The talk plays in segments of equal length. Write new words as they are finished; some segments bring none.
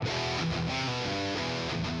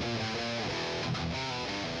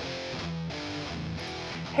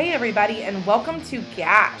Hey everybody, and welcome to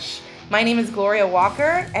Gash. My name is Gloria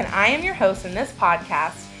Walker, and I am your host in this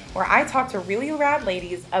podcast where I talk to really rad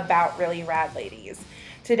ladies about really rad ladies.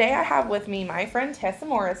 Today I have with me my friend Tessa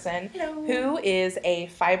Morrison, Hello. who is a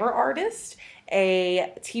fiber artist,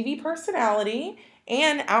 a TV personality,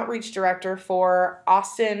 and outreach director for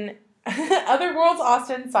Austin, Otherworlds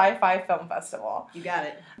Austin Sci-Fi Film Festival. You got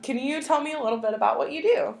it. Can you tell me a little bit about what you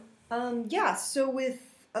do? So with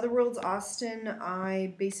Otherworlds Austin,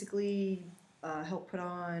 I basically help put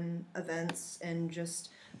on events and just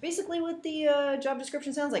basically what the job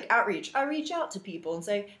description sounds like, outreach. I reach out to people and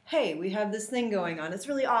say, hey, we have this thing going on. It's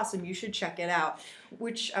really awesome. You should check it out,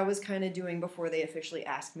 which I was kind of doing before they officially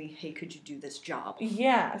asked me, hey, could you do this job?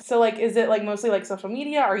 Yeah. So, is it, mostly, social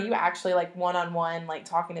media, or are you actually, one-on-one,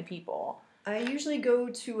 talking to people? I usually go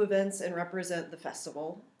to events and represent the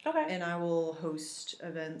festival. Okay. And I will host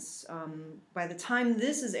events. By the time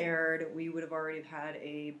this is aired, we would have already had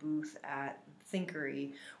a booth at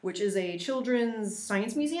Thinkery, which is a children's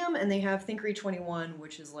science museum, and they have Thinkery 21,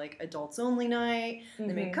 which is adults only night. Mm-hmm.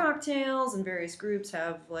 They make cocktails, and various groups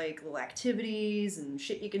have little activities and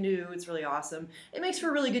shit you can do. It's really awesome. It makes for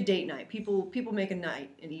a really good date night. People make an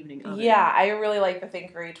evening of it. Yeah, I really like the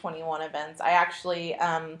Thinkery 21 events. I actually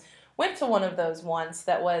went to one of those once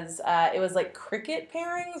that was, it was cricket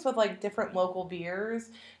pairings with different local beers,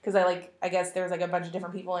 because I guess there's a bunch of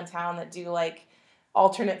different people in town that do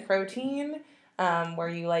alternate protein, where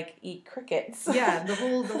you eat crickets. Yeah, the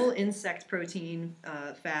whole insect protein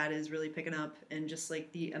fad is really picking up, and just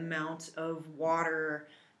the amount of water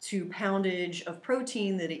to poundage of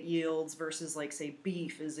protein that it yields versus say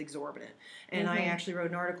beef is exorbitant. And I actually wrote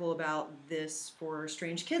an article about this for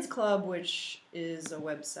Strange Kids Club, which is a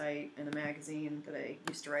website and a magazine that I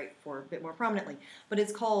used to write for a bit more prominently. But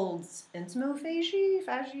it's called entomophagy?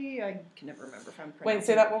 Phagy? I can never remember if I'm pronouncing it. Wait,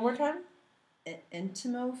 say that one more time?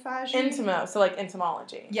 Entomophagy? Entomo, so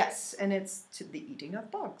entomology. Yes, and it's to the eating of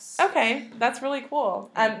bugs. Okay, that's really cool.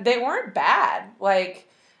 They weren't bad.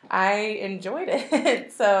 I enjoyed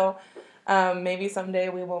it. So maybe someday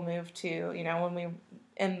we will move to, when we,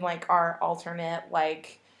 in our alternate,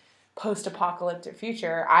 post-apocalyptic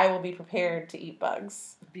future, I will be prepared to eat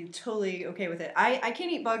bugs. Be totally okay with it. I can't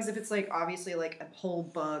eat bugs if it's obviously a whole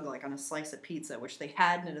bug on a slice of pizza, which they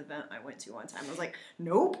had in an event I went to one time. I was like,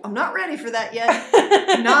 nope, I'm not ready for that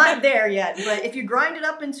yet. Not there yet. But if you grind it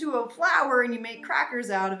up into a flour and you make crackers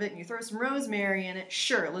out of it and you throw some rosemary in it,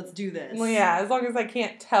 sure, let's do this. Well, yeah, as long as I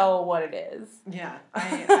can't tell what it is. Yeah,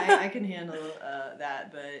 I can handle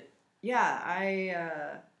that. But yeah,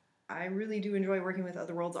 I really do enjoy working with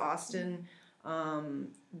Otherworlds Austin.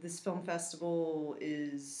 This film festival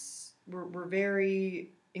we're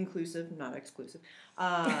very inclusive, not exclusive,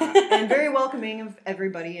 and very welcoming of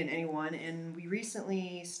everybody and anyone. And we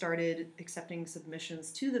recently started accepting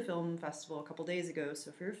submissions to the film festival a couple days ago. So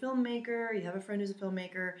if you're a filmmaker, you have a friend who's a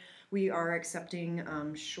filmmaker, we are accepting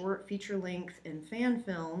short, feature-length, and fan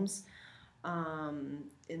films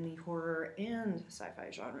in the horror and sci-fi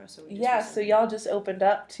genre. So so y'all just opened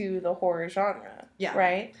up to the horror genre. Yeah.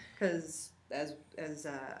 Right? Because as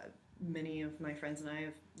many of my friends and I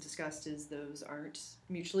have discussed, those aren't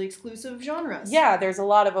mutually exclusive genres. Yeah, there's a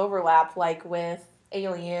lot of overlap, with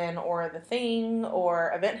Alien or The Thing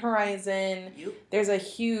or Event Horizon. Yep. There's a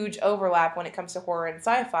huge overlap when it comes to horror and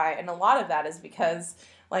sci-fi, and a lot of that is because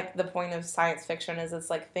the point of science fiction is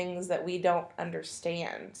it's things that we don't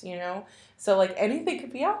understand, So anything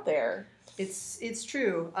could be out there. It's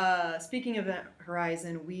true. Speaking of Event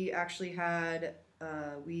Horizon, we actually had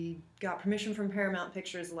we got permission from Paramount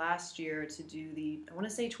Pictures last year to do the, I want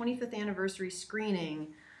to say, 25th anniversary screening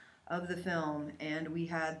of the film, and we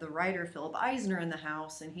had the writer Philip Eisner in the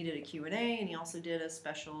house, and he did a Q&A, and he also did a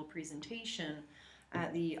special presentation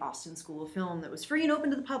at the Austin School of Film that was free and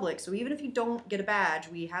open to the public. So even if you don't get a badge,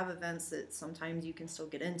 we have events that sometimes you can still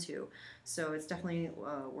get into. So it's definitely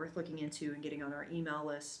worth looking into and getting on our email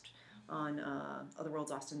list on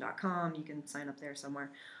otherworldsaustin.com. You can sign up there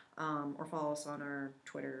somewhere. Or follow us on our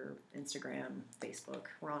Twitter, Instagram, Facebook.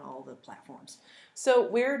 We're on all the platforms. So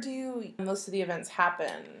where do most of the events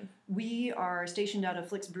happen? We are stationed out of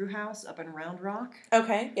Flick's Brewhouse up in Round Rock.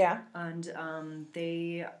 Okay, yeah. And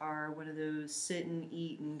they are one of those sit and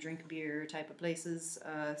eat and drink beer type of places,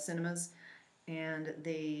 cinemas. And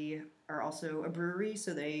they are also a brewery,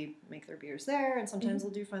 so they make their beers there, and sometimes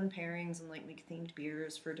they'll do fun pairings and make themed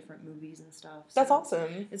beers for different movies and stuff. So that's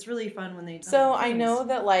awesome. It's really fun when they do. So I know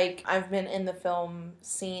that I've been in the film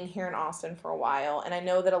scene here in Austin for a while, and I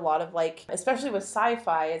know that a lot of especially with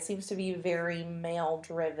sci-fi, it seems to be very male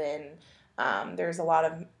driven. There's a lot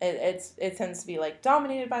of it tends to be like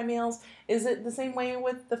dominated by males. Is it the same way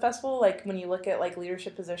with the festival? Like when you look at like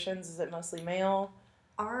leadership positions, is it mostly male?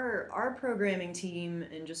 Our programming team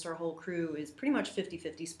and just our whole crew is pretty much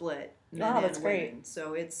 50-50 split, men Oh, that's and great. women.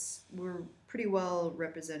 So we're pretty well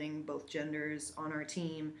representing both genders on our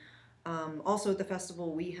team. Also at the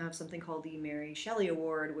festival, we have something called the Mary Shelley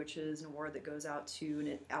Award, which is an award that goes out to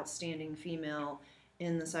an outstanding female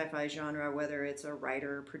in the sci-fi genre, whether it's a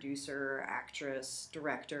writer, producer, actress,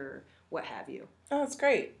 director, what have you. Oh, that's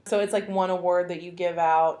great. So it's like one award that you give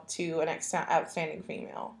out to an outstanding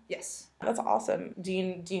female. Yes. That's awesome. Do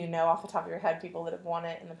you know off the top of your head people that have won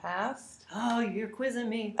it in the past? Oh, you're quizzing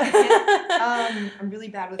me. I'm really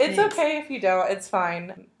bad with It's names. okay if you don't. It's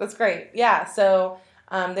fine. That's great. Yeah. So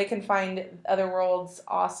they can find Otherworlds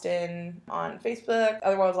Austin on Facebook,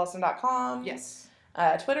 otherworldsaustin.com. Yes.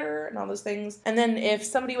 Twitter and all those things. And then if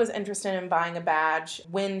somebody was interested in buying a badge,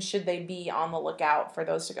 when should they be on the lookout for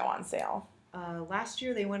those to go on sale? Last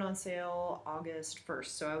year they went on sale August 1st,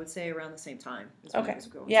 so I would say around the same time. Is when Okay. those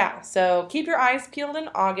go on Yeah. sale. So keep your eyes peeled in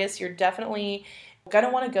August. You're definitely going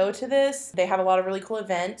to want to go to this. They have a lot of really cool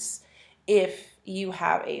events. If you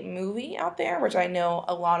have a movie out there, which I know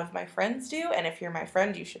a lot of my friends do, and if you're my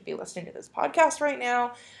friend, you should be listening to this podcast right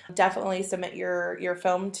now. Definitely submit your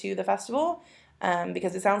film to the festival.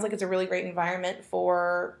 Because it sounds like it's a really great environment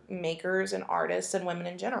for makers and artists and women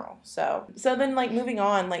in general. So then, like, moving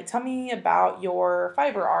on, like, tell me about your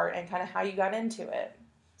fiber art and kind of how you got into it.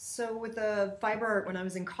 So with the fiber art, when I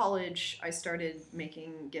was in college, I started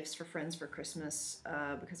making gifts for friends for Christmas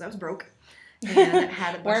because I was broke. And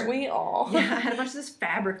had a bunch Weren't we all? Yeah, I had a bunch of this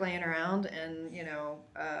fabric laying around, and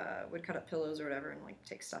would cut up pillows or whatever, and like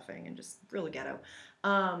take stuffing and just really ghetto.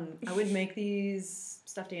 I would make these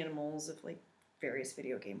stuffed animals of like various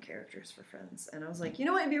video game characters for friends, and I was like, you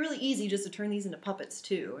know what, it'd be really easy just to turn these into puppets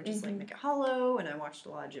too, and just like make it hollow. And I watched a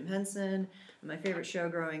lot of Jim Henson. And my favorite show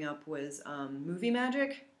growing up was Movie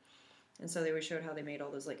Magic, and so they would show how they made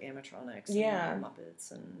all those like animatronics, and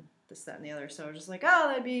Muppets, and this, that, and the other. So I was just like, oh,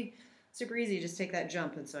 that'd be super easy, just take that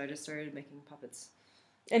jump. And so I just started making puppets.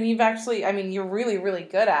 And you've actually, I mean, you're really, really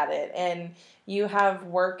good at it, and you have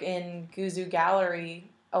work in Guzu Gallery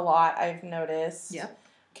a lot, I've noticed. Yep.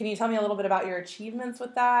 Can you tell me a little bit about your achievements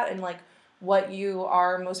with that and like what you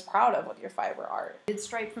are most proud of with your fiber art? I did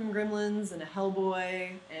Stripe from Gremlins and a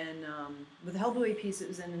Hellboy, and with the Hellboy piece, it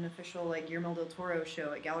was in an official like Guillermo del Toro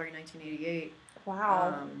show at Gallery 1988.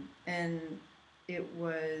 Wow. And it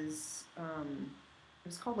was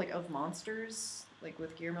called like Of Monsters, like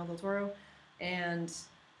with Guillermo del Toro, and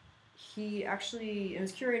it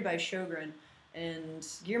was curated by Sjogren. And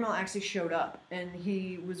Guillermo actually showed up, and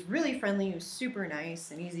he was really friendly. He was super nice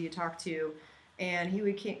and easy to talk to. And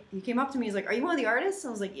he came up to me. He's like, "Are you one of the artists?"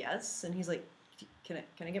 And I was like, "Yes." And he's like, "Can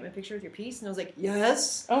I get my picture with your piece?" And I was like,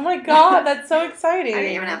 "Yes." Oh my God, that's so exciting! I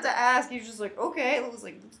didn't even have to ask. He was just like, "Okay." I was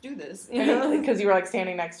like, "Let's do this." You know? Because you were like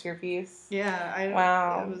standing next to your piece. Yeah.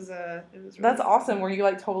 Wow. It was really That's awesome. fun. Were you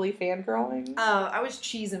like totally fangirling? I was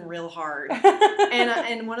cheesing real hard.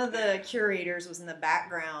 And one of the curators was in the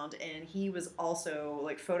background, and he was also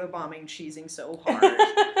like photobombing cheesing so hard.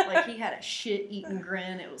 Like he had a shit-eating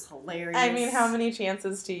grin. It was hilarious. I mean, how many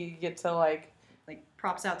chances do you get to like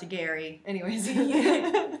props out to Gary. Anyways.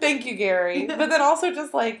 Thank you, Gary. But then also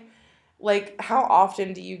just like how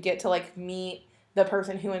often do you get to like meet the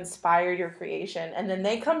person who inspired your creation and then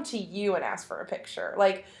they come to you and ask for a picture?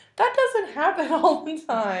 Like that doesn't happen all the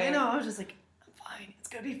time. I know. I was just like, I'm fine. It's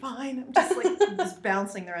gonna be fine. I'm just like just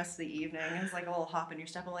bouncing the rest of the evening. It's like a little hop in your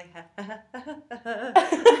step. I'm like,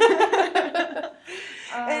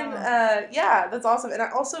 And yeah, that's awesome. And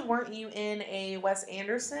also, weren't you in a Wes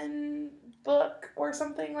Anderson book or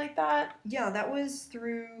something like that? Yeah, that was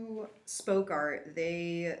through Spoke Art.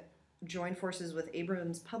 They joined forces with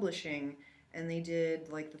Abrams Publishing, and they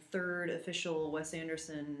did like the third official Wes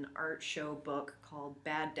Anderson art show book called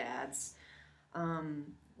Bad Dads.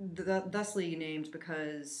 Thusly named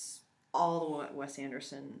because all the Wes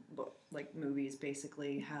Anderson movies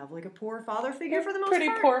basically have like a poor father figure for the most part.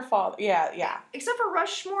 Pretty poor father. Yeah. Except for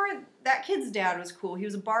Rushmore, that kid's dad was cool. He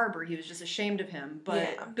was a barber. He was just ashamed of him.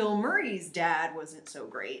 But Bill Murray's dad wasn't so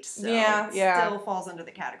great. So it still falls under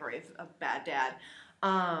the category of bad dad.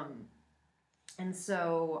 And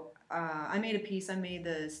so I made a piece. I made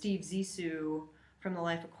the Steve Zissou from The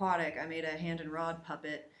Life Aquatic. I made a hand and rod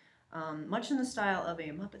puppet. Much in the style of a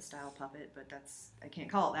Muppet style puppet, but I can't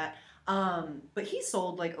call it that. But he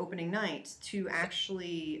sold like opening night to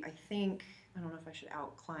actually, I don't know if I should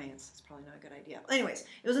out clients. It's probably not a good idea. But anyways,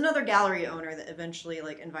 it was another gallery owner that eventually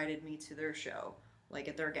like invited me to their show, like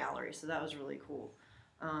at their gallery. So that was really cool.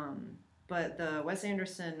 But the Wes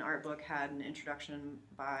Anderson art book had an introduction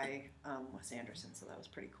by Wes Anderson, so that was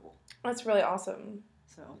pretty cool. That's really awesome.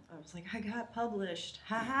 So I was like, I got published.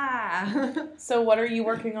 Ha ha. So what are you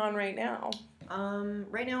working on right now?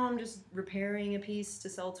 Right now I'm just repairing a piece to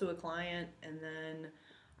sell to a client, and then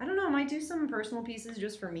I don't know, I might do some personal pieces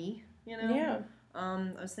just for me, you know? Yeah.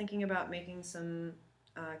 I was thinking about making some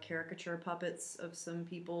caricature puppets of some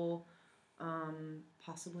people,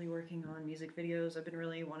 possibly working on music videos. I've been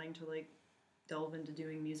really wanting to like delve into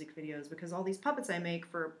doing music videos because all these puppets I make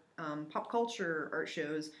for pop culture art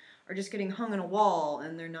shows are just getting hung on a wall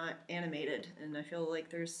and they're not animated, and I feel like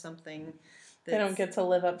there's something they don't get to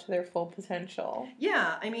live up to their full potential.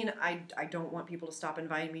 Yeah, I mean, I don't want people to stop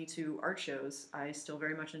inviting me to art shows. I still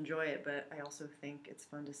very much enjoy it, but I also think it's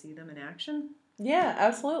fun to see them in action. Yeah,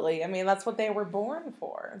 absolutely. I mean, that's what they were born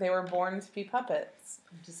for. They were born to be puppets.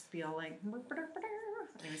 Just be all like, anyways,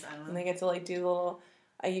 I don't know. And they get to like do little.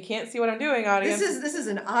 You can't see what I'm doing, audience. This is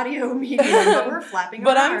an audio medium, but we're flapping.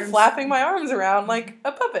 But our I'm arms. flapping my arms around like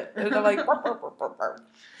a puppet, and I'm like, burp, burp, burp, burp, burp.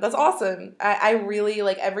 That's awesome. I really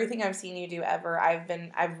like everything I've seen you do ever.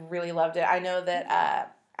 I've really loved it. I know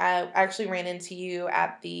that I actually ran into you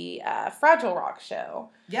at the Fragile Rock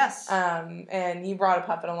show. Yes. And you brought a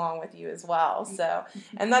puppet along with you as well. So,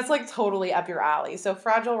 and that's like totally up your alley. So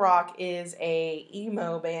Fragile Rock is a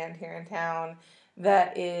emo band here in town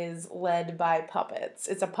that is led by puppets.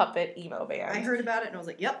 It's a puppet emo band. I heard about it and I was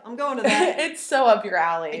like, yep, I'm going to that. It's so up your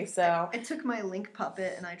alley. I took my Link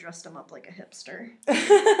puppet and I dressed him up like a hipster.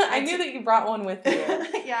 I knew that you brought one with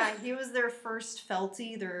you. Yeah, he was their first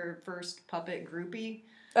Felty, their first puppet groupie.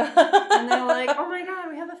 And they're like, oh my god,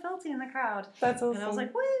 we have a Felty in the crowd. That's awesome. And I was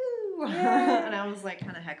like, woo! Yeah. And I was like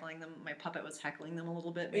kind of heckling them. My puppet was heckling them a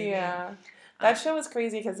little bit, maybe. Yeah. That show was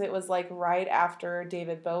crazy because it was like right after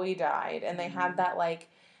David Bowie died, and they had that like,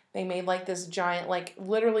 they made like this giant, like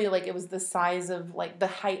literally like it was the size of like the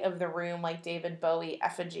height of the room, like David Bowie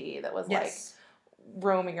effigy that was like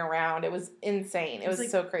roaming around. It was insane. It was like,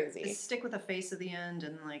 so crazy. A stick with a face at the end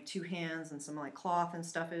and like two hands and some like cloth and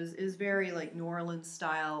stuff. Is very like New Orleans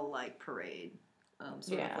style like parade.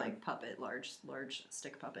 Sort of like puppet, large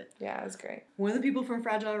stick puppet. Yeah, it was great. One of the people from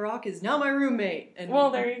Fragile Rock is now my roommate. And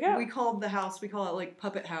well, there you go. We call it like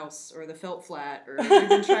Puppet House or the Felt Flat, or we've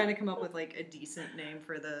been trying to come up with like a decent name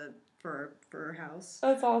for our house.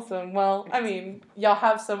 That's awesome. Well, I mean, y'all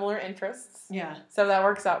have similar interests. Yeah. So that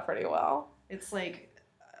works out pretty well. It's like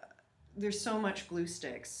there's so much glue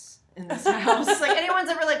sticks in this house. Like, anyone's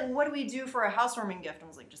ever like, what do we do for a housewarming gift? I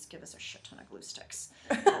was like, just give us a shit ton of glue sticks.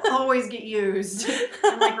 They'll always get used.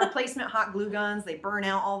 And like replacement hot glue guns, they burn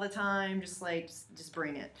out all the time. Just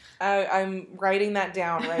bring it. I'm writing that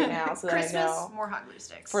down right now so that Christmas, I know. More hot glue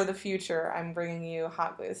sticks. For the future, I'm bringing you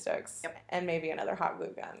hot glue sticks. Yep. And maybe another hot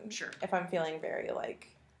glue gun. Sure. If I'm feeling very like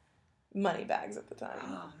money bags at the time.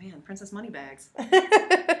 Oh man, Princess Moneybags.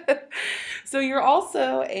 So you're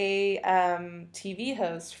also a TV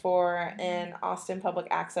host for an Austin Public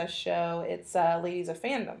Access show. It's Ladies of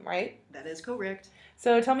Fandom, right? That is correct.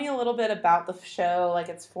 So tell me a little bit about the show, like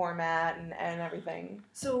its format and everything.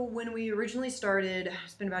 So when we originally started,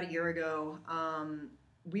 it's been about a year ago,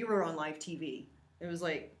 we were on live TV. It was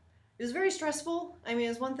very stressful. I mean, it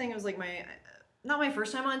was one thing, it was like not my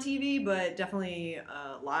first time on TV, but definitely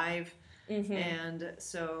live. Mm-hmm. And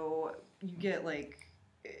so you get like,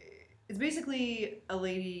 it's basically a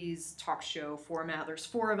ladies talk show format. There's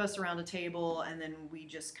 4 of us around a table, and then we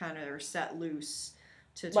just kind of are set loose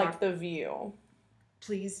to talk. Like The View.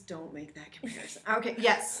 Please don't make that comparison. Okay,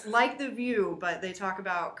 yes, like The View, but they talk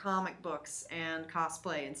about comic books and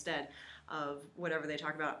cosplay instead of whatever they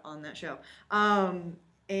talk about on that show.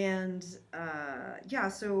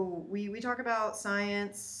 So we talk about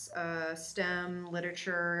science, STEM,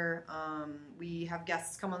 literature. We have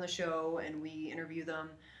guests come on the show and we interview them.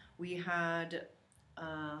 We had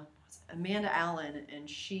Amanda Allen, and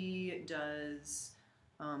she does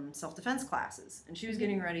self-defense classes, and she was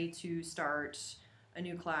getting ready to start a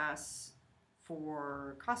new class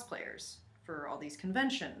for cosplayers for all these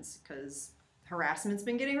conventions, because harassment's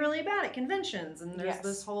been getting really bad at conventions, and there's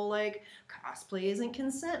this whole like cosplay isn't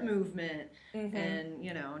consent movement, and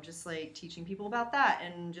just like teaching people about that,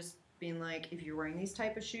 and just being like, if you're wearing these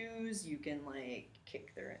type of shoes, you can like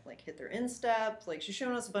hit their instep. Like, she's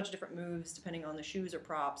showing us a bunch of different moves depending on the shoes or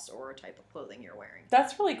props or type of clothing you're wearing.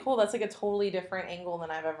 That's really cool. That's like a totally different angle than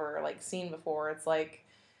I've ever like seen before. It's like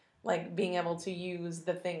being able to use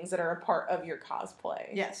the things that are a part of your cosplay.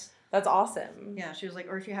 Yes. That's awesome. Yeah, she was like,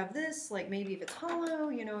 or if you have this, like maybe if it's hollow,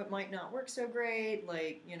 you know, it might not work so great,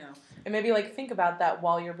 like, you know. And maybe like think about that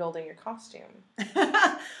while you're building your costume.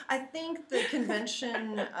 I think the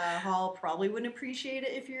convention hall probably wouldn't appreciate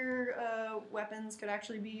it if your weapons could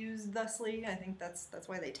actually be used thusly. I think that's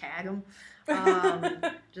why they tag them,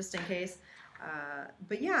 just in case.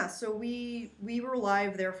 But yeah, so we were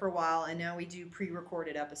live there for a while, and now we do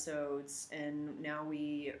pre-recorded episodes, and now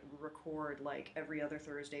we record like every other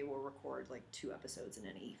Thursday. We'll record like 2 episodes in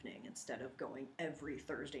an evening instead of going every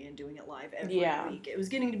Thursday and doing it live every week. It was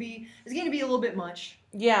getting to be a little bit much.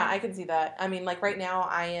 Yeah, I can see that. I mean, like right now,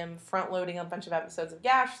 I am front loading a bunch of episodes of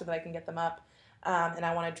Gash so that I can get them up, and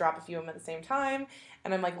I want to drop a few of them at the same time.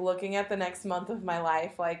 And I'm like looking at the next month of my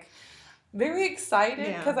life, like. Very excited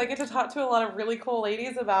because I get to talk to a lot of really cool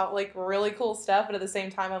ladies about like really cool stuff, but at the same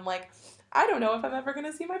time I'm like, I don't know if I'm ever going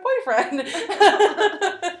to see my boyfriend.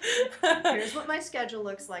 Here's what my schedule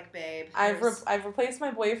looks like, babe. I've replaced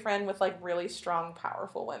my boyfriend with like really strong,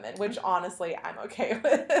 powerful women, which honestly I'm okay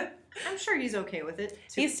with. I'm sure he's okay with it.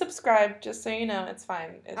 He's subscribed, just so you know. It's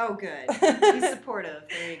fine. Oh, good. He's supportive.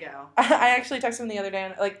 There you go. I actually texted him the other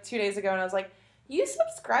day, like 2 days ago, and I was like, you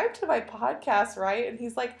subscribe to my podcast, right? And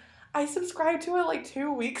he's like, I subscribed to it like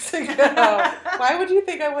 2 weeks ago. Why would you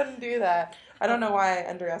think I wouldn't do that? I don't know why I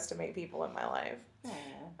underestimate people in my life.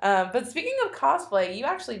 But speaking of cosplay, you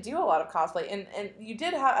actually do a lot of cosplay, and you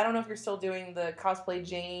did have, I don't know if you're still doing the Cosplay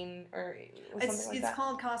Jane or something like that. It's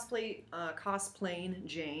called Cosplaying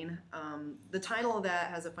Jane. The title of that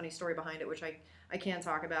has a funny story behind it, which I can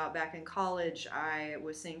talk about. Back in college, I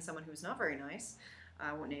was seeing someone who's not very nice.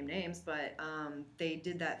 I won't name names, but they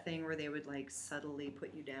did that thing where they would like subtly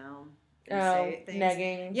put you down and say things.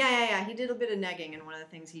 Negging. Yeah. He did a bit of negging, and one of the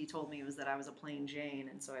things he told me was that I was a plain Jane,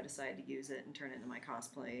 and so I decided to use it and turn it into my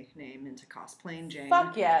cosplay name into Cosplaying Jane.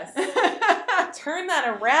 Fuck yes. Turn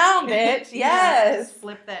that around, bitch. Yes. Yeah,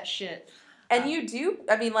 flip that shit. And you do.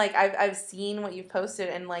 I mean, like I've seen what you've posted,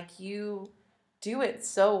 and like you do it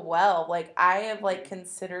so well. Like I have like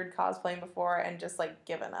considered cosplaying before and just like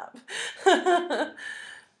given up.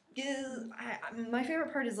 My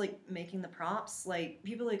favorite part is like making the props. Like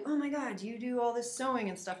people are like, oh my god, do you do all this sewing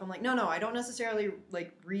and stuff? I'm like, no, I don't necessarily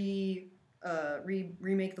like remake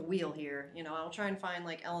the wheel here. You know, I'll try and find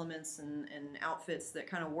like elements and outfits that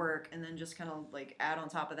kind of work, and then just kind of like add on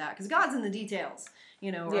top of that, because God's in the details.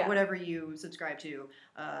 You know, or whatever you subscribe to,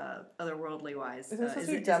 otherworldly wise. Is this supposed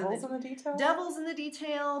to be devils in the detail? Devils in the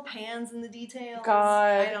detail, pans in the details.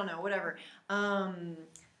 God. I don't know, whatever.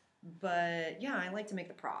 But yeah, I like to make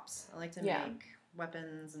the props. I like to make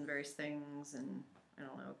weapons and various things, and I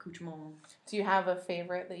don't know, accoutrements. Do you have a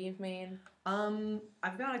favorite that you've made?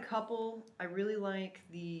 I've got a couple. I really like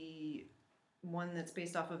the one that's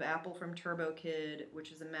based off of Apple from Turbo Kid,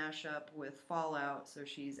 which is a mashup with Fallout. So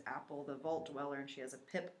she's Apple, the Vault Dweller, and she has a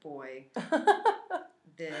Pip-Boy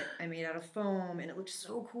that I made out of foam, and it looked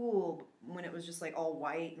so cool when it was just like all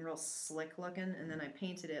white and real slick looking, and then I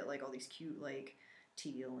painted it like all these cute like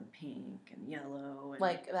teal and pink and yellow, and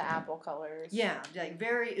like the Apple colors. Yeah, like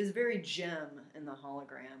is very gem in the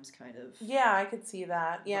holograms kind of. Yeah, I could see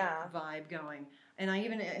that. Yeah, vibe going. And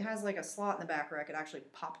it has like a slot in the back where I could actually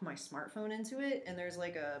pop my smartphone into it, and there's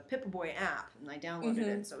like a Pip-Boy app, and I downloaded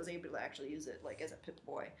it, so I was able to actually use it like as a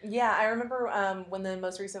Pip-Boy. Yeah, I remember when the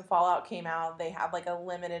most recent Fallout came out, they had like a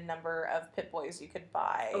limited number of Pip-Boys you could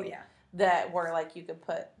buy. Oh yeah. That were like you could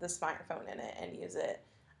put the smartphone in it and use it.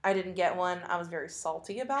 I didn't get one. I was very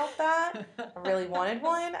salty about that. I really wanted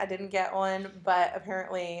one. I didn't get one, but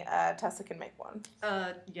apparently Tessa can make one.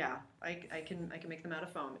 Yeah, I can make them out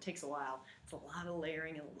of foam. It takes a while. It's a lot of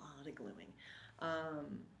layering and a lot of gluing.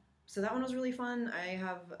 So that one was really fun. I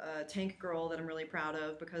have a Tank Girl that I'm really proud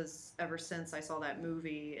of, because ever since I saw that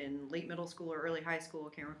movie in late middle school or early high school,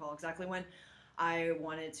 I can't recall exactly when, I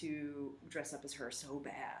wanted to dress up as her so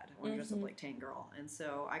bad. I want to dress up like Tank Girl. And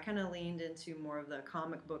so I kind of leaned into more of the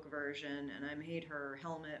comic book version, and I made her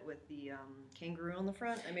helmet with the kangaroo on the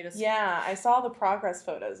front. Yeah, I saw the progress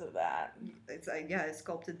photos of that. I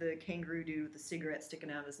sculpted the kangaroo dude with the cigarette sticking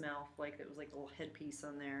out of his mouth. Like it was like a little headpiece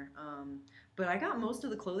on there. But I got most of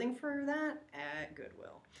the clothing for that at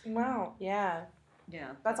Goodwill. Wow, yeah.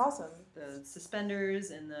 Yeah. That's awesome. The suspenders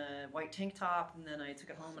and the white tank top, and then I took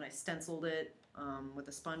it home and I stenciled it with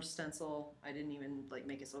a sponge stencil. I didn't even like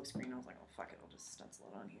make a silk screen. I was like, oh fuck it, I'll just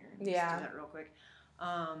stencil it on here and just do that real quick.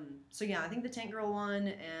 So yeah, I think the Tank Girl one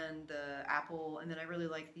and the Apple, and then I really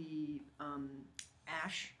like the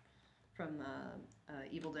Ash from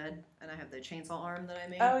Evil Dead, and I have the chainsaw arm that I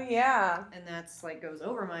made. Oh yeah. And that's like goes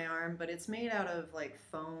over my arm, but it's made out of like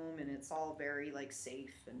foam, and it's all very like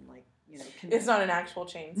safe and like It's not an actual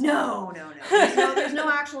chainsaw. No. There's no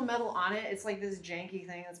actual metal on it. It's like this janky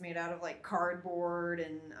thing that's made out of like cardboard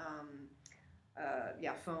and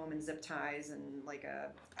foam and zip ties and like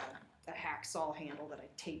a hacksaw handle that I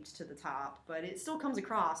taped to the top. But it still comes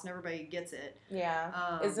across and everybody gets it.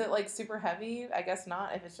 Yeah. Is it like super heavy? I guess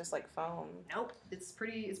not if it's just like foam. Nope. It's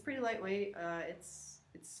pretty lightweight.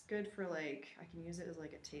 It's good for like, I can use it as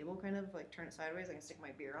like a table kind of, like turn it sideways, I can stick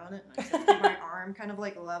my beer on it, and I just keep my arm kind of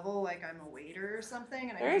like level, like I'm a waiter or something,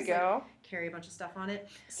 and I there just you go. Like, carry a bunch of stuff on it.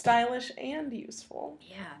 Stylish and useful.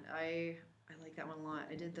 Yeah, I like that one a lot.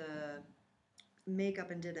 I did the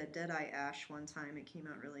makeup and did a Deadeye Ash one time. It came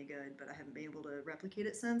out really good, but I haven't been able to replicate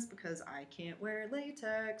it since because I can't wear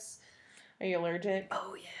latex. Are you allergic?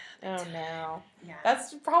 Oh, yeah. Oh, no. Yeah.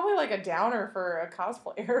 That's probably like a downer for a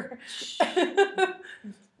cosplayer.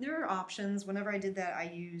 There are options. Whenever I did that, I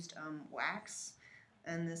used wax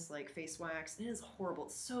and this like face wax. It is horrible.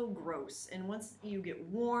 It's so gross. And once you get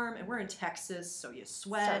warm, and we're in Texas, so you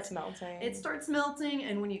sweat. Starts melting. It starts melting,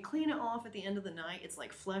 and when you clean it off at the end of the night, it's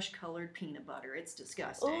like flesh-colored peanut butter. It's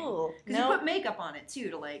disgusting. Ooh. Because you put makeup on it too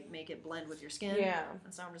to like make it blend with your skin. Yeah.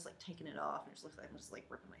 And so I'm just like taking it off, and it just looks like I'm just like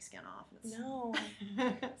ripping my skin off. And it's... No.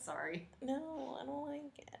 Sorry. No, I don't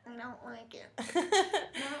like it. I don't like it.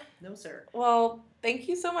 No, sir. Well, thank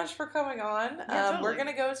you so much for coming on. Yeah, totally. We're going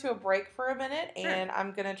to go to a break for a minute, Sure. and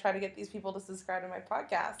I'm going to try to get these people to subscribe to my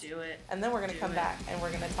podcast. Do it. And then we're going to come back, and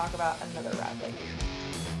we're going to talk about another rad lady.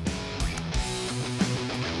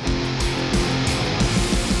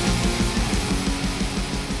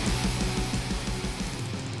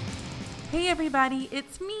 Hey everybody,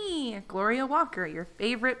 it's me, Gloria Walker, your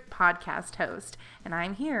favorite podcast host, and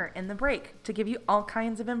I'm here in the break to give you all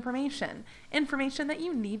kinds of information that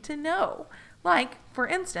you need to know. Like, for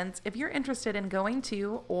instance, if you're interested in going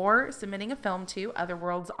to or submitting a film to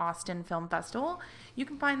Otherworld's Austin Film Festival, you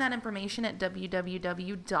can find that information at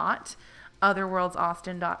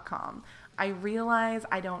www.otherworldsaustin.com. I realize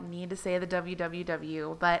I don't need to say the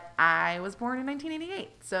www, but I was born in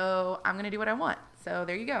 1988, so I'm going to do what I want. So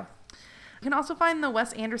there you go. You can also find the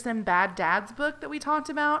Wes Anderson Bad Dads book that we talked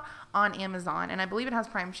about on Amazon, and I believe it has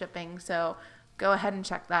Prime shipping, so go ahead and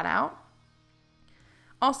check that out.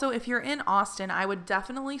 Also, if you're in Austin, I would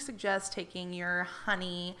definitely suggest taking your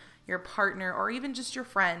honey, your partner, or even just your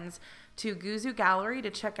friends to Guzu Gallery to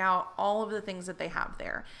check out all of the things that they have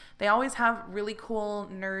there. They always have really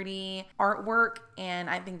cool, nerdy artwork, and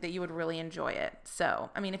I think that you would really enjoy it.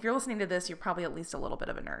 So, I mean, if you're listening to this, you're probably at least a little bit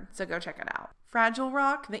of a nerd, so go check it out. Fragile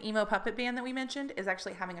Rock, the emo puppet band that we mentioned, is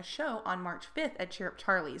actually having a show on March 5th at Cheer Up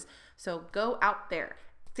Charlie's, so go out there.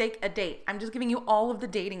 Take a date. I'm just giving you all of the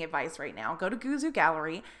dating advice right now. Go to Guzu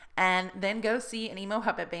Gallery and then go see an emo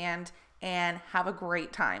puppet band and have a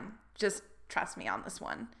great time. Just trust me on this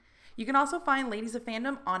one. You can also find Ladies of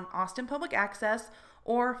Fandom on Austin Public Access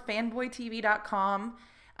or fanboytv.com.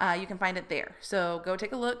 You can find it there. So go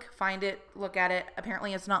take a look, find it, look at it.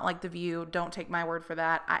 Apparently it's not like The View. Don't take my word for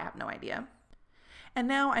that. I have no idea. And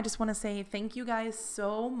now I just want to say thank you guys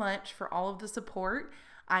so much for all of the support.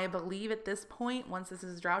 I believe at this point, once this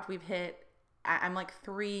is dropped, I'm like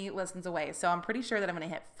 3 listens away. So I'm pretty sure that I'm going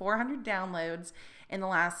to hit 400 downloads in the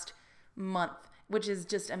last month, which is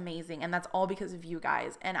just amazing. And that's all because of you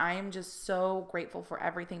guys. And I am just so grateful for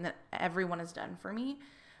everything that everyone has done for me.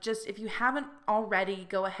 Just if you haven't already,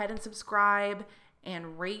 go ahead and subscribe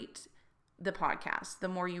and rate the podcast. The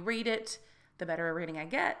more you rate it, the better a rating I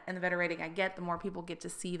get, and the better rating I get, the more people get to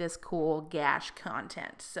see this cool Gash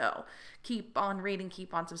content. So keep on rating,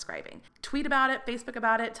 keep on subscribing. Tweet about it, Facebook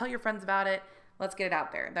about it, tell your friends about it. Let's get it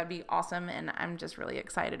out there. That'd be awesome, and I'm just really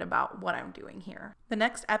excited about what I'm doing here. The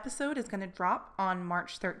next episode is going to drop on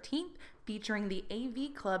March 13th, featuring the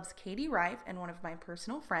AV Club's Katie Rife and one of my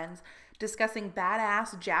personal friends discussing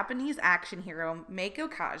badass Japanese action hero Meiko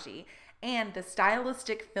Kaji and the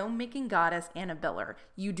stylistic filmmaking goddess Anna Biller.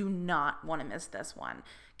 You do not want to miss this one.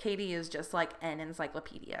 Katie is just like an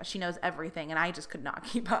encyclopedia. She knows everything, and I just could not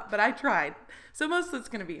keep up, but I tried. So most of it's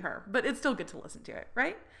going to be her, but it's still good to listen to it,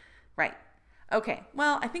 right? Right. Okay,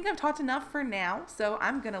 well, I think I've talked enough for now, so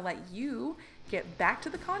I'm going to let you get back to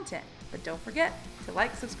the content. But don't forget to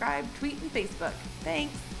like, subscribe, tweet, and Facebook.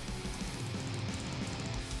 Thanks.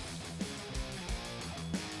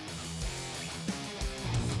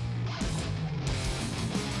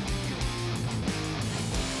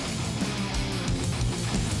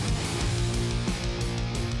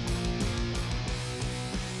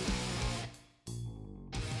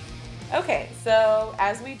 Okay, so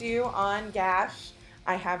as we do on Gash,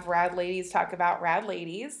 I have Rad Ladies talk about Rad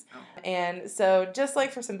Ladies. And so just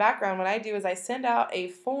like for some background, what I do is I send out a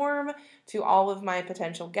form to all of my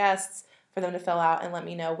potential guests for them to fill out and let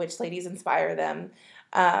me know which ladies inspire them.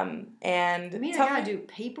 And I mean, I tell gotta me... do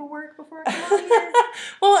paperwork before I come on here.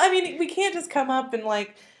 Well, I mean, we can't just come up and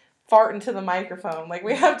like fart into the microphone. Like,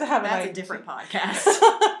 we have to have That's an a different podcast.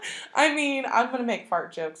 I mean, I'm gonna make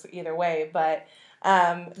fart jokes either way, but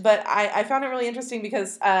I found it really interesting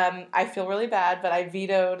because I feel really bad, but I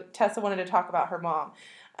vetoed. Tessa wanted to talk about her mom,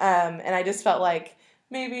 and I just felt like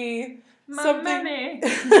maybe something.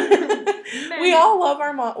 We all love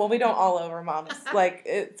our mom. Well, we don't all love our moms.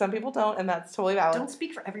 Like, some people don't, and that's totally valid. Don't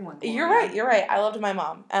speak for everyone, Gloria. You're right. I loved my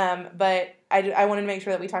mom. But I wanted to make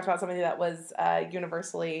sure that we talked about somebody that was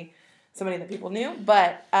universally somebody that people knew.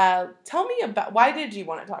 But tell me about, why did you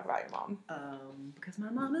want to talk about your mom? Because my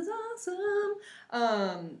mom is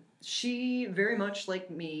awesome. She, very much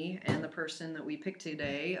like me and the person that we picked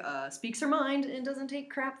today, speaks her mind and doesn't take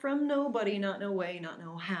crap from nobody, not no way, not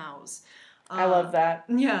no hows. I love that.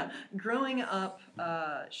 Yeah. Growing up,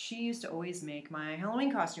 she used to always make my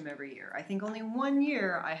Halloween costume every year. I think only one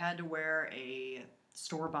year I had to wear a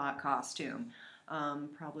store-bought costume.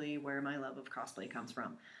 Probably where my love of cosplay comes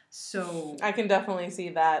from. So I can definitely see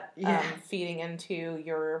that feeding into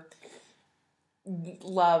your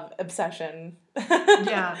love obsession.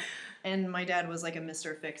 Yeah. And my dad was like a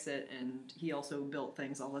Mr. Fix-It, and he also built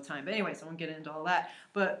things all the time. But anyways, I won't get into all that.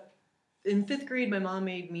 But in 5th grade, my mom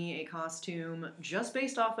made me a costume just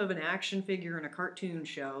based off of an action figure in a cartoon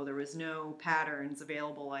show. There was no patterns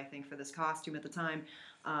available, I think, for this costume at the time.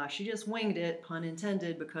 She just winged it, pun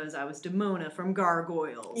intended, because I was Demona from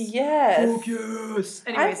Gargoyles. Yes. Focus!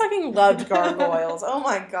 Anyways. I fucking loved Gargoyles. Oh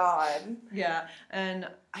my god. Yeah, and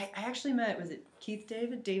I actually met, was it Keith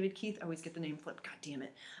David? David Keith? I always get the name flipped. God damn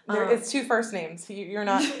it. It's 2 first names. You're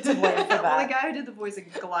not to blame for that. Well, the guy who did the voice of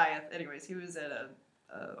Goliath, anyways, he was at a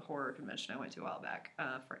horror convention I went to a while back.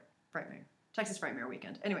 Frightmare. Texas Frightmare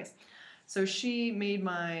weekend. Anyways, so she made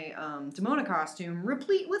my Demona costume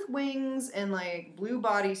replete with wings and like blue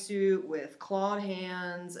bodysuit with clawed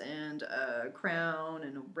hands and a crown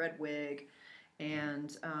and a red wig.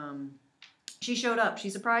 And she showed up. She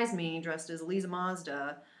surprised me dressed as Elisa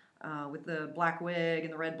Mazda with the black wig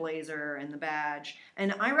and the red blazer and the badge.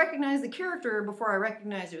 And I recognized the character before I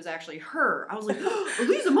recognized it was actually her. I was like,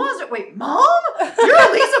 Elisa Mazda? Wait, Mom? You're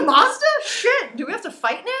Elisa Mazda? Shit, do we have to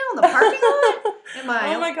fight now in the parking lot?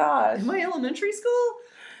 Oh my gosh. In my elementary school?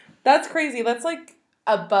 That's crazy. That's like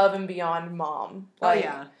above and beyond mom. Like, oh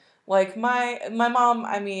yeah. Like my mom,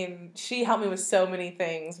 I mean, she helped me with so many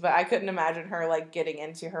things, but I couldn't imagine her like getting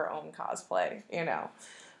into her own cosplay, you know.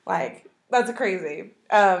 Like, that's crazy.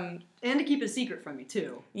 And to keep it a secret from me,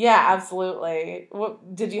 too. Yeah, absolutely.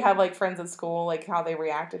 What did you have, like, friends at school, like, how they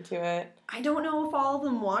reacted to it? I don't know if all of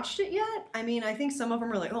them watched it yet. I mean, I think some of them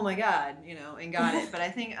were like, oh my god, you know, and got it. But I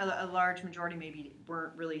think a large majority maybe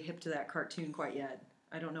weren't really hip to that cartoon quite yet.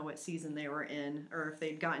 I don't know what season they were in, or if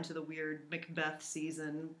they'd gotten to the weird Macbeth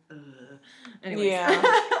season. Anyways, yeah.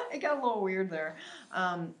 It got a little weird there.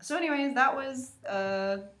 So anyways, that was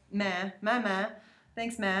meh.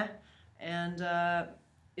 Thanks, meh. And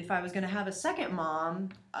if I was going to have a second mom,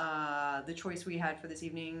 the choice we had for this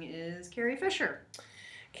evening is Carrie Fisher.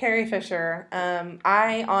 Carrie Fisher.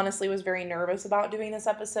 I honestly was very nervous about doing this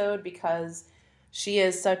episode because she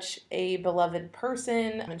is such a beloved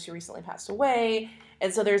person, and she recently passed away.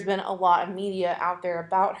 And so there's been a lot of media out there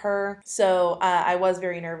about her. So I was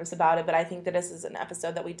very nervous about it, but I think that this is an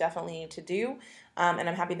episode that we definitely need to do. And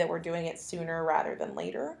I'm happy that we're doing it sooner rather than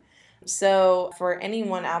later. So for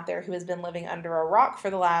anyone out there who has been living under a rock for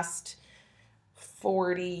the last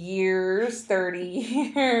 40 years, 30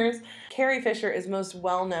 years, Carrie Fisher is most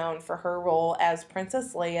well known for her role as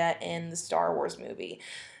Princess Leia in the Star Wars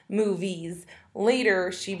movies.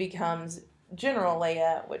 Later, she becomes General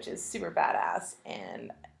Leia, which is super badass,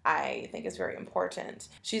 and I think is very important.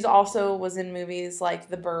 She's also was in movies like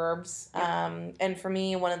The Burbs, and for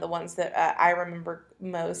me, one of the ones that I remember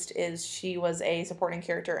most is she was a supporting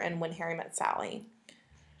character in When Harry Met Sally.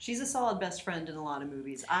 She's a solid best friend in a lot of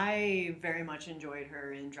movies. I very much enjoyed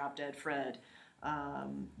her in Drop Dead Fred,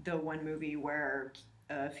 the one movie where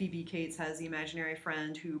Phoebe Cates has the imaginary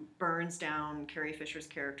friend who burns down Carrie Fisher's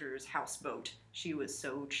character's houseboat. She was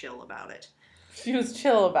so chill about it. She was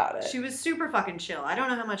chill about it. She was super fucking chill. I don't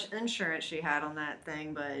know how much insurance she had on that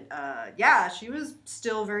thing, but yeah, she was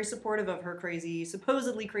still very supportive of her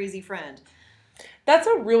supposedly crazy friend. That's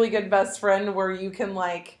a really good best friend where you can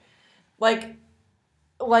I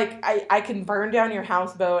can burn down your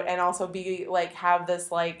houseboat and also be like have this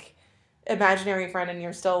like imaginary friend, and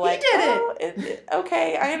you're still like, he did it.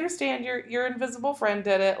 Okay, I understand. Your invisible friend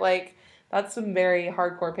did it. Like, that's some very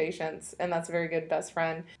hardcore patience, and that's a very good best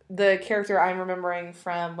friend. The character I'm remembering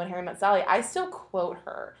from When Harry Met Sally, I still quote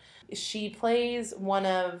her. She plays one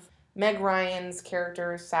of Meg Ryan's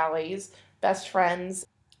characters, Sally's best friends,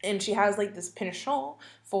 and she has like this penchant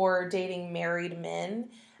for dating married men.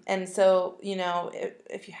 And so,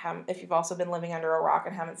 if you've also been living under a rock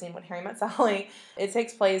and haven't seen When Harry Met Sally, it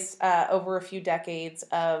takes place over a few decades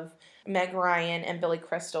of Meg Ryan and Billy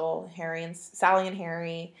Crystal, Sally and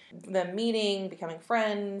Harry, them meeting, becoming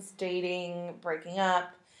friends, dating, breaking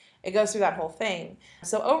up. It goes through that whole thing.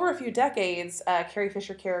 So over a few decades, Carrie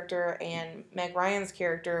Fisher character and Meg Ryan's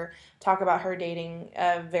character talk about her dating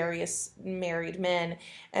various married men,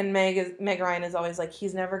 and Meg Ryan is always like,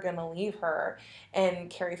 he's never going to leave her, and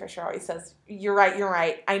Carrie Fisher always says, you're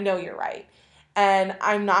right, I know you're right. And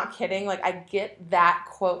I'm not kidding, like, I get that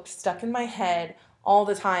quote stuck in my head all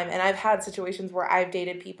the time, and I've had situations where I've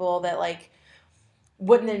dated people that, like,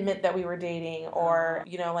 wouldn't admit that we were dating, or,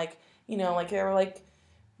 like they were like,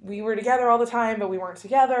 we were together all the time, but we weren't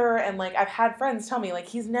together. And, like, I've had friends tell me, like,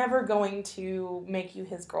 he's never going to make you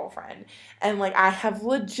his girlfriend. And, like, I have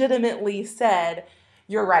legitimately said,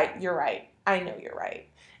 you're right. I know you're right.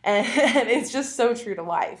 And it's just so true to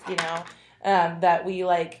life, that we,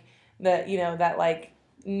 like, that, like,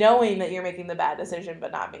 knowing that you're making the bad decision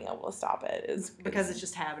but not being able to stop it is... Because it's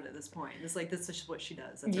just habit at this point. It's like, this is what she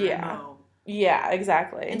does. That's her MO. Yeah,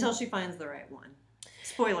 exactly. Until she finds the right one.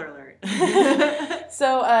 Spoiler alert.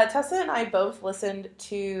 So Tessa and I both listened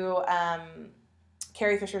to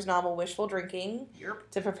Carrie Fisher's novel Wishful Drinking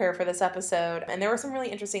to prepare for this episode, and there were some really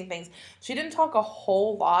interesting things. She didn't talk a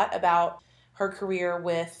whole lot about her career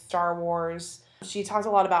with Star Wars. She talked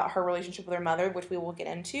a lot about her relationship with her mother, which we will get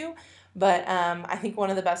into. But I think one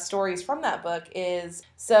of the best stories from that book is,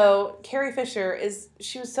 so Carrie Fisher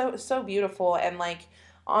she was so beautiful, and, like,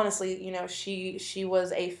 honestly, she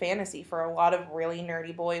was a fantasy for a lot of really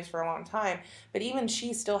nerdy boys for a long time. But even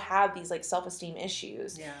she still had these, like, self-esteem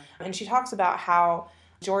issues. Yeah. And she talks about how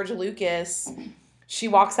George Lucas, she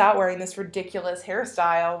walks out wearing this ridiculous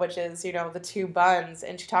hairstyle, which is, the two buns.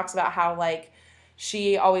 And she talks about how, like,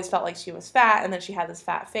 she always felt like she was fat, and then she had this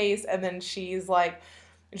fat face, and then she's like...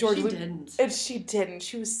 She didn't. And she didn't.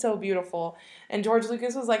 She was so beautiful. And George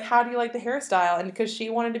Lucas was like, how do you like the hairstyle? And because she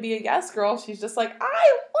wanted to be a Yes girl, she's just like,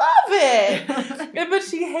 I love it. But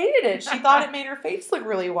she hated it. She thought it made her face look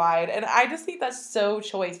really wide. And I just think that's so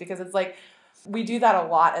choice, because it's like, we do that a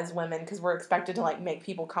lot as women because we're expected to, like, make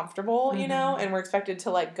people comfortable, and we're expected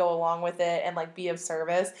to, like, go along with it and, like, be of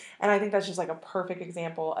service. And I think that's just, like, a perfect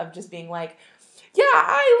example of just being like, yeah,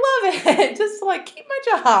 I love it. Just, like, keep my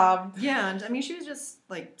job. Yeah, and I mean, she was just,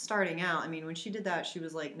 like, starting out. I mean, when she did that, she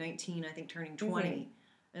was, like, 19, I think, turning 20. Mm-hmm.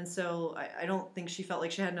 And so I don't think she felt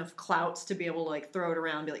like she had enough clout to be able to, like, throw it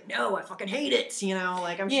around and be like, no, I fucking hate it.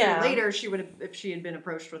 Like, I'm sure later she would have, if she had been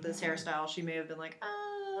approached with this hairstyle, she may have been like,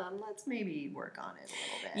 let's maybe work on it a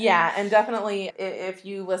little bit. Yeah, and definitely if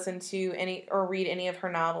you listen to any or read any of her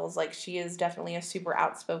novels, like, she is definitely a super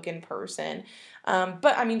outspoken person.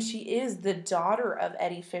 But, I mean, she is the daughter of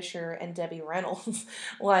Eddie Fisher and Debbie Reynolds.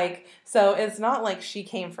 Like, so it's not like she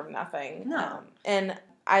came from nothing. No. And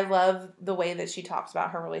I love the way that she talks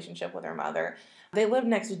about her relationship with her mother. They live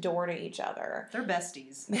next door to each other. They're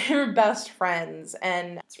besties. They're best friends.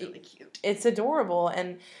 And it's really cute. It's adorable.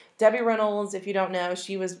 And Debbie Reynolds, if you don't know,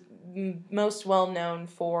 she was most well known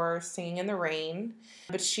for Singing in the Rain.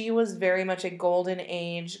 But she was very much a golden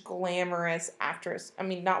age, glamorous actress. I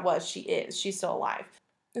mean, she is. She's still alive.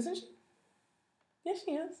 Isn't she? Yes,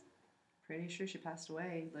 she is. Pretty sure she passed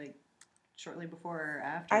away, like, shortly before or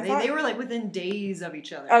after. They were, like, within days of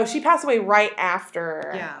each other. Oh, she passed away right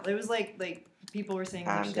after. Yeah, it was like people were saying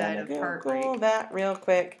she died of heartbreak. Google that real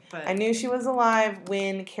quick. But I knew she was alive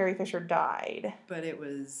when Carrie Fisher died. But it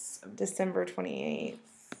was December 28th.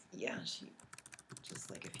 Yeah, she just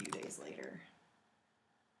like a few days later.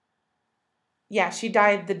 Yeah, she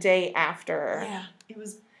died the day after. Yeah, it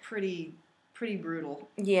was pretty brutal.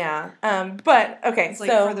 Yeah. But okay, it's like,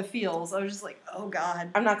 so for the feels, I was just like, oh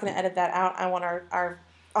God. I'm not going to edit that out. I want our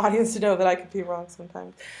audience to know that I could be wrong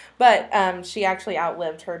sometimes. But she actually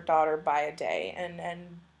outlived her daughter by a day, and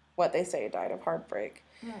what they say, died of heartbreak.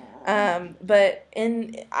 But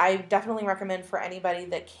I definitely recommend for anybody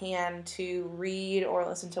that can to read or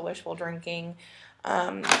listen to Wishful Drinking.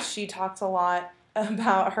 She talks a lot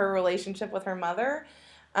about her relationship with her mother,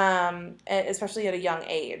 especially at a young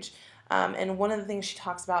age. And one of the things she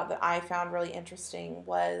talks about that I found really interesting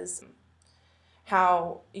was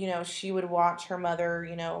how, she would watch her mother,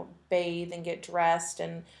 bathe and get dressed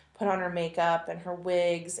and put on her makeup and her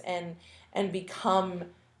wigs and become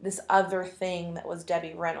this other thing that was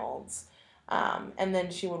Debbie Reynolds. And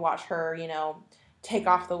then she would watch her, take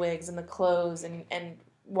off the wigs and the clothes and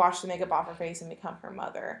wash the makeup off her face and become her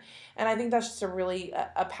mother. And I think that's just a really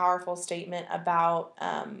a powerful statement about,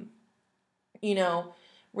 you know,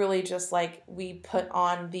 really just like we put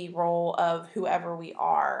on the role of whoever we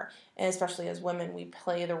are, and especially as women, we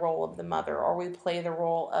play the role of the mother, or we play the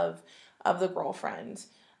role of the girlfriend.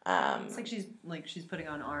 It's like she's putting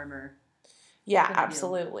on armor. Yeah,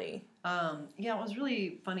 absolutely. Yeah, it was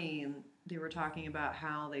really funny. They were talking about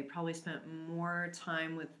how they probably spent more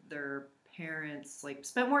time with their parents, like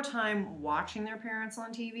spent more time watching their parents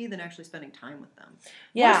on TV than actually spending time with them.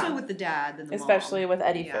 Yeah. More so with the dad than the especially mom. with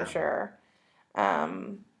Eddie Fisher.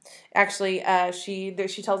 Actually,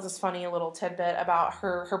 she tells this funny little tidbit about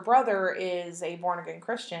her brother is a born again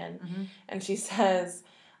Christian, and she says,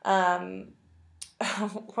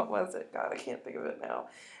 what was it? God, I can't think of it now.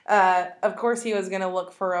 Of course, he was going to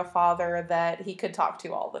look for a father that he could talk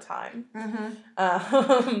to all the time.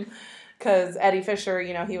 Because Eddie Fisher,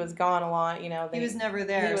 you know, he was gone a lot. You know, he was never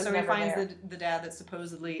there. So he finds the dad that's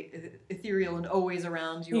supposedly ethereal and always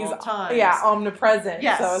around you all the time. Yeah, omnipresent.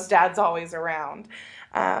 Yes. So his dad's always around.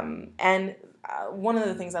 And one of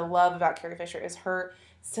the things I love about Carrie Fisher is her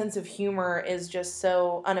sense of humor is just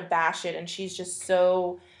so unabashed, and she's just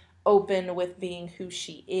so open with being who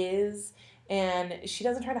she is, and she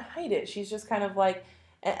doesn't try to hide it. She's just kind of like,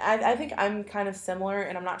 I think I'm kind of similar,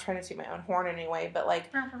 and I'm not trying to toot my own horn in any way, but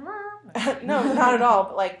like, no, not at all.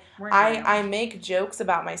 But like, I make jokes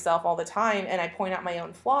about myself all the time, and I point out my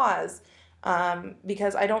own flaws,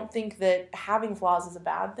 because I don't think that having flaws is a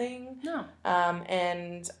bad thing. No.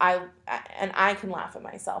 And I can laugh at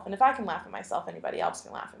myself, and if I can laugh at myself, anybody else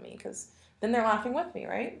can laugh at me, because then they're laughing with me,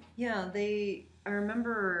 right? Yeah, I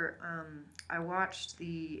remember I watched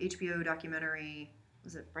the HBO documentary,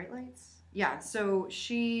 was it Bright Lights? Yeah, so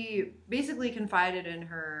she basically confided in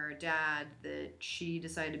her dad that she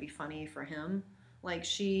decided to be funny for him. Like,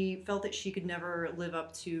 she felt that she could never live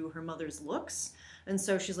up to her mother's looks, and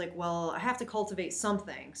so she's like, well, I have to cultivate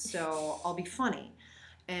something, so I'll be funny.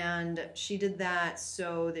 And she did that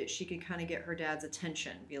so that she could kind of get her dad's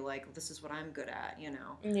attention, be like, well, this is what I'm good at, you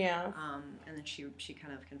know? Yeah. And then she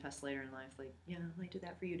kind of confessed later in life, like, yeah, I did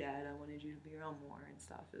that for you, Dad. I wanted you to be around more and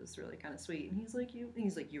stuff. It was really kind of sweet. And he's like, you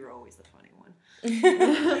were always the funny one.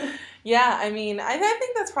 Yeah, I mean, I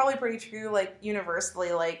think that's probably pretty true, like,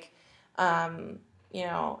 universally, like, you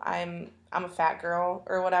know, I'm a fat girl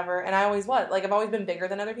or whatever, and I always was. Like, I've always been bigger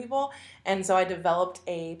than other people, and so I developed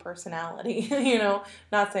a personality, you know,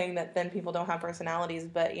 not saying that then people don't have personalities,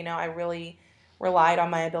 but, you know, I really relied on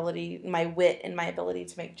my ability, my wit, and my ability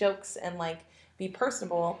to make jokes and, like, be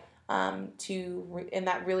personable, and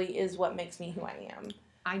that really is what makes me who I am.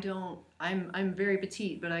 I'm very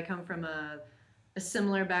petite, but I come from a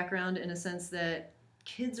similar background in a sense that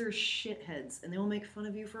kids are shitheads, and they will make fun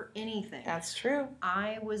of you for anything. That's true.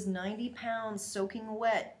 I was 90 pounds soaking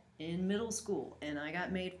wet in middle school, and I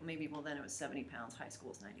got made, then it was 70 pounds. High school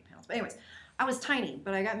was 90 pounds. But anyways, I was tiny,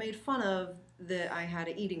 but I got made fun of that I had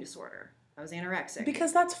an eating disorder. I was anorexic.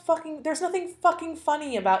 Because there's nothing fucking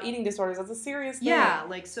funny about eating disorders. That's a serious thing. Yeah,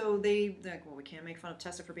 like, so they're like, well, we can't make fun of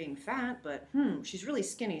Tessa for being fat, but she's really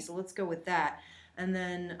skinny, so let's go with that. And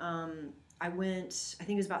then I think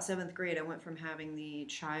it was about 7th grade, I went from having the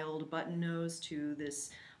child button nose to this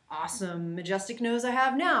awesome, majestic nose I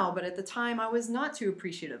have now, but at the time I was not too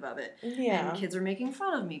appreciative of it. Yeah. And kids are making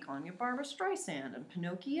fun of me, calling me Barbra Streisand and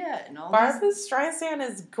Pinocchio and all Barbra Streisand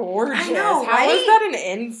is gorgeous. I know, How is that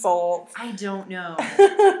an insult? I don't know.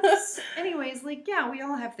 Anyways, like, yeah, we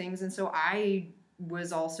all have things, and so I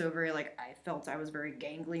was also very, like, I felt I was very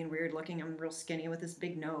gangly and weird looking. I'm real skinny with this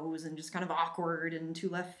big nose and just kind of awkward and 2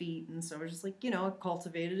 left feet, and so I was just like, you know,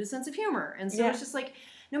 cultivated a sense of humor. And so it's just like,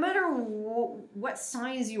 no matter what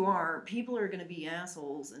size you are, people are going to be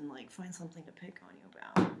assholes and, like, find something to pick on you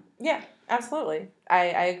about. Yeah, absolutely. I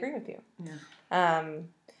agree with you. Yeah.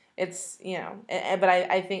 It's, you know, but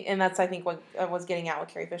I think, and that's, I think, what I was getting at with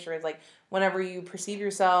Carrie Fisher is, like, whenever you perceive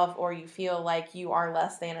yourself or you feel like you are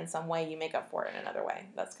less than in some way, you make up for it in another way.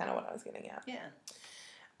 That's kind of what I was getting at. Yeah.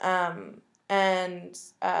 And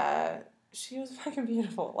she was fucking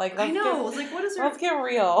beautiful. Like, I know. I was like, what is her? Let's get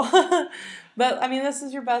real. But, I mean, this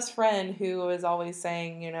is your best friend who is always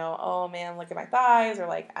saying, you know, oh, man, look at my thighs. Or,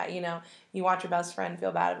 like, you know, you watch your best friend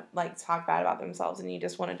feel bad, like, talk bad about themselves. And you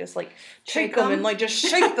just want to just, like, shake them and, like, just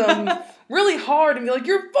shake them really hard and be like,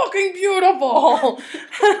 you're fucking beautiful.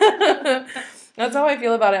 That's how I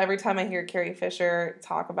feel about it every time I hear Carrie Fisher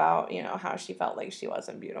talk about, you know, how she felt like she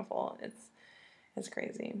wasn't beautiful. It's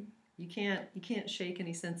crazy. You can't shake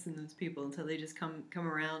any sense in those people until they just come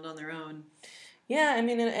around on their own. Yeah, I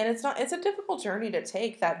mean, and it's a difficult journey to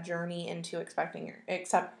take, that journey into accepting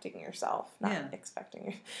yourself, not Yeah.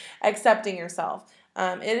 accepting yourself.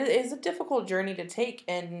 It is a difficult journey to take,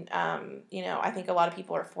 and I think a lot of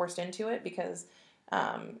people are forced into it because,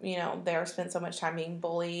 they're spent so much time being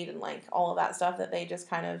bullied and like all of that stuff that they just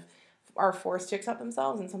kind of are forced to accept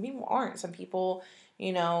themselves, and some people aren't. Some people,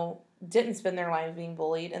 didn't spend their lives being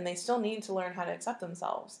bullied, and they still need to learn how to accept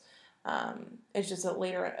themselves. It's just a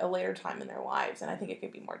later time in their lives, and I think it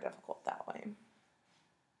could be more difficult that way.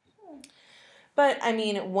 But I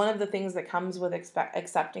mean, one of the things that comes with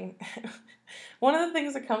accepting, one of the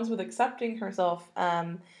things that comes with accepting herself,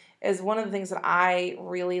 is one of the things that I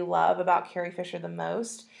really love about Carrie Fisher the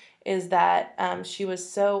most is that she was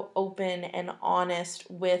so open and honest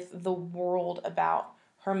with the world about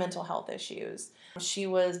her mental health issues. She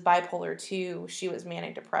was bipolar 2. She was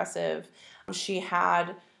manic depressive. She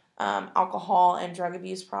had alcohol and drug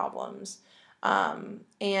abuse problems.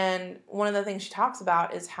 And one of the things she talks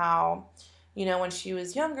about is how, when she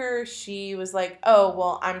was younger, she was like, oh,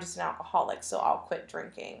 well, I'm just an alcoholic, so I'll quit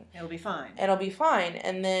drinking. It'll be fine. It'll be fine.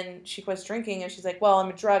 And then she quits drinking and she's like, well, I'm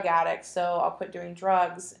a drug addict, so I'll quit doing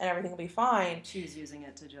drugs and everything will be fine. She was using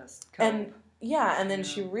it to just cope. And then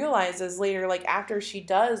she realizes later, like after she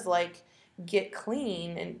does like get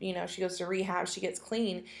clean and, she goes to rehab, she gets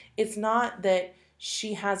clean. It's not that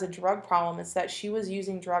she has a drug problem. It's that she was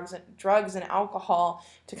using drugs and alcohol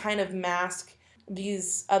to kind of mask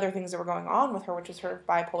these other things that were going on with her, which is her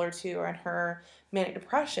bipolar 2 and her manic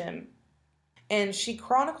depression. And she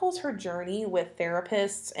chronicles her journey with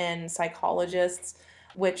therapists and psychologists,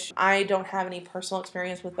 which I don't have any personal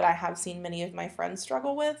experience with, but I have seen many of my friends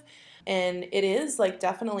struggle with. And it is like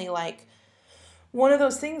definitely like one of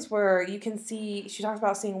those things where you can see, she talks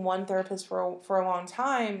about seeing one therapist for a long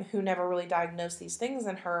time who never really diagnosed these things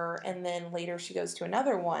in her, and then later she goes to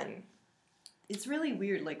another one. It's really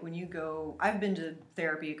weird, like when you go, I've been to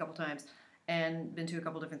therapy a couple times and been to a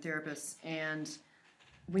couple different therapists, and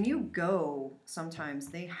when you go, sometimes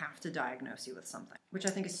they have to diagnose you with something, which I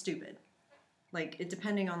think is stupid. Like, it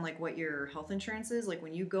depending on like what your health insurance is, like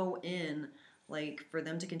when you go in, like, for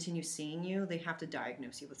them to continue seeing you, they have to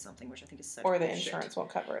diagnose you with something, which I think is such Or the bullshit. insurance won't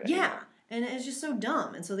cover it Yeah, anymore. and it's just so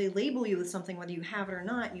dumb. And so they label you with something whether you have it or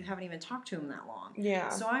not, and you haven't even talked to them that long. Yeah.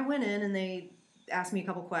 So I went in and they asked me a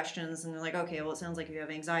couple questions, and they're like, okay, well, it sounds like you have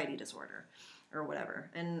anxiety disorder or whatever.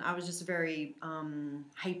 And I was just a very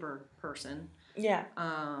hyper person. Yeah.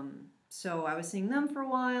 So I was seeing them for a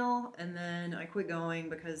while, and then I quit going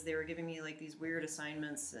because they were giving me like these weird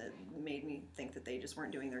assignments that made me think that they just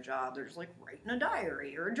weren't doing their job. They're just like writing a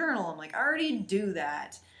diary or a journal. I'm like, I already do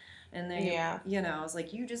that. And they, I was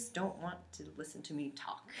like, you just don't want to listen to me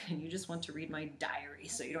talk, and you just want to read my diary,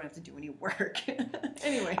 so you don't have to do any work.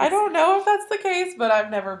 Anyway, I don't know if that's the case, but I've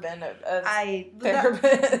never been a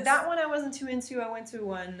therapist. That one I wasn't too into. I went to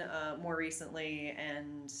one more recently,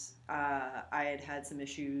 and I had some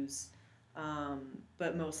issues,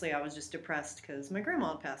 but mostly I was just depressed because my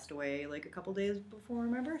grandma had passed away like a couple days before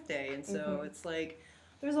my birthday, and so it's like,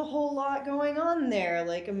 there's a whole lot going on there,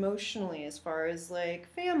 like emotionally, as far as like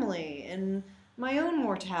family and my own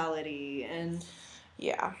mortality, and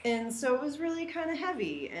and so it was really kind of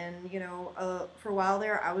heavy. And for a while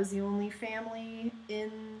there, I was the only family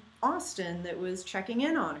in Austin that was checking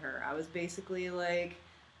in on her. I was basically like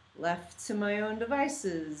left to my own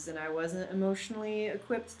devices, and I wasn't emotionally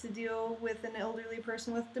equipped to deal with an elderly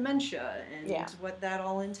person with dementia and what that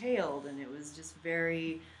all entailed, and it was just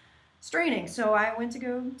very straining. So I went to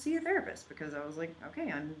go see a therapist because I was like,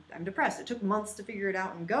 okay, I'm depressed. It took months to figure it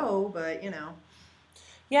out and go, but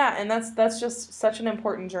Yeah, and that's just such an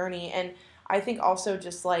important journey. And I think also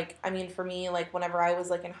just like, I mean, for me, like whenever I was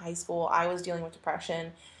like in high school, I was dealing with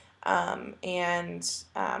depression. I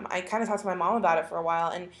kind of talked to my mom about it for a while,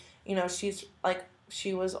 and she's like,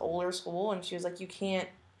 she was older school, and she was like, you can't,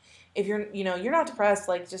 if you're not depressed,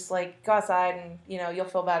 like just like go outside and you'll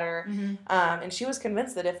feel better. And she was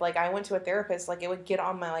convinced that if like I went to a therapist, like it would get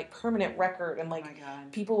on my like permanent record, and like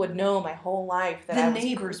people would know my whole life that the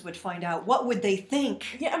neighbors would find out. What would they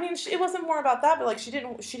think? Yeah, I mean, it wasn't more about that, but like she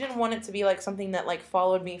didn't want it to be like something that like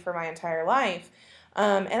followed me for my entire life.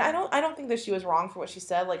 And I don't think that she was wrong for what she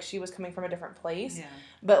said. Like she was coming from a different place. Yeah.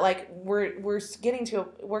 But like we're getting to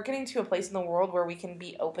a place in the world where we can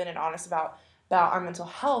be open and honest about our mental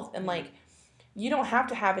health, and like you don't have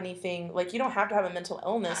to have anything, like you don't have to have a mental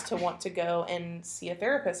illness to want to go and see a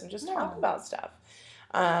therapist and just talk about stuff.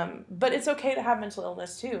 But it's okay to have mental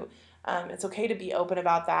illness too. It's okay to be open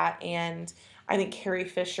about that, and I think Carrie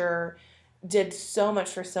Fisher did so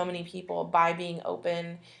much for so many people by being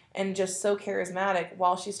open and just so charismatic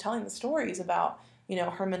while she's telling the stories about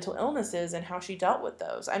her mental illnesses and how she dealt with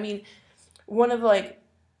those. I mean, one of like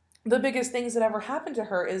the biggest things that ever happened to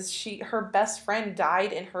her is her best friend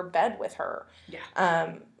died in her bed with her.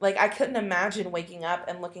 Yeah. Like I couldn't imagine waking up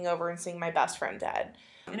and looking over and seeing my best friend dead.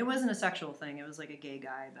 And it wasn't a sexual thing. It was like a gay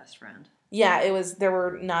guy best friend. Yeah, it was. There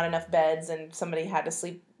were not enough beds, and somebody had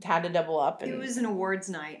to double up. And it was an awards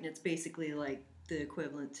night, and it's basically like the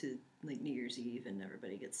equivalent to like New Year's Eve, and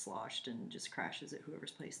everybody gets sloshed and just crashes at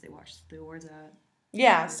whoever's place they watch the awards at.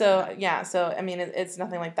 Yeah. So I mean, it's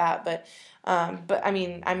nothing like that, but I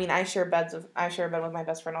mean, I share a bed with my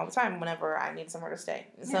best friend all the time whenever I need somewhere to stay.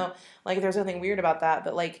 Yeah. So like, there's nothing weird about that,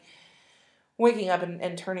 but like, waking up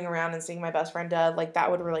and turning around and seeing my best friend dead, like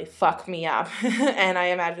that would really fuck me up. And I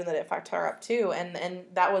imagine that it fucked her up too. And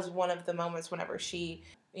that was one of the moments whenever she,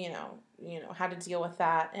 had to deal with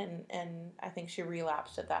that. And I think she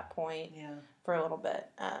relapsed at that point for a little bit.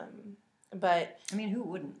 But I mean, who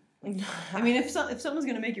wouldn't? I mean, if someone's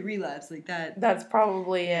going to make you relapse like that, that's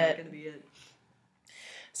probably it. Going to be it.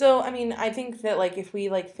 So, I mean, I think that like, if we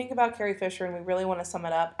like think about Carrie Fisher and we really want to sum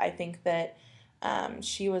it up, I think that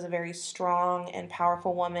she was a very strong and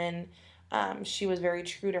powerful woman. She was very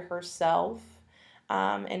true to herself.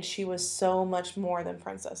 And she was so much more than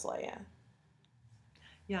Princess Leia.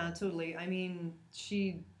 Yeah, totally. I mean,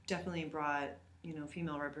 she definitely brought,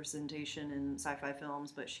 female representation in sci-fi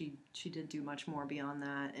films, but she did do much more beyond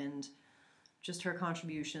that. And just her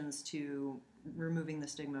contributions to removing the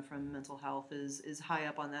stigma from mental health is high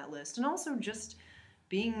up on that list. And also just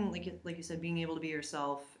being, like you said, being able to be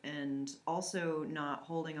yourself, and also not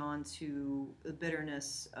holding on to the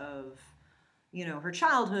bitterness of, her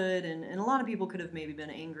childhood. And a lot of people could have maybe been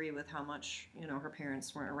angry with how much, her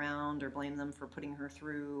parents weren't around, or blame them for putting her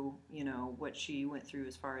through, what she went through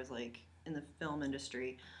as far as like in the film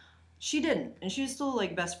industry. She didn't. And she was still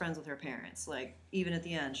like best friends with her parents. Like even at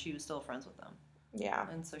the end, she was still friends with them. Yeah.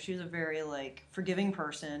 And so she was a very like forgiving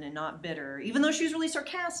person and not bitter. Even though she was really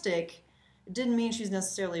sarcastic, it didn't mean she's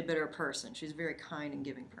necessarily a bitter person. She's a very kind and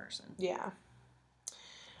giving person. Yeah.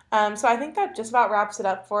 So I think that just about wraps it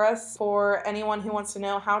up for us. For anyone who wants to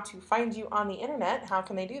know how to find you on the internet, how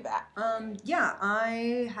can they do that?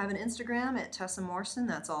 I have an Instagram at Tessa Morrison.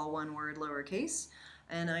 That's all one word, lowercase.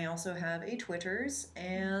 And I also have a Twitters,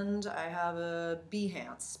 and I have a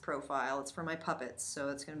Behance profile. It's for my puppets. So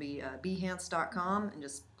it's going to be behance.com, and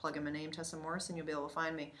just plug in my name, Tessa Morrison, you'll be able to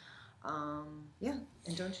find me.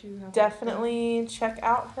 And don't you have definitely check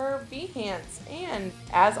out her Behance, and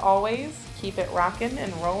as always, keep it rockin'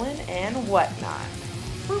 and rollin' and whatnot.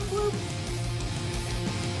 Whoop, whoop.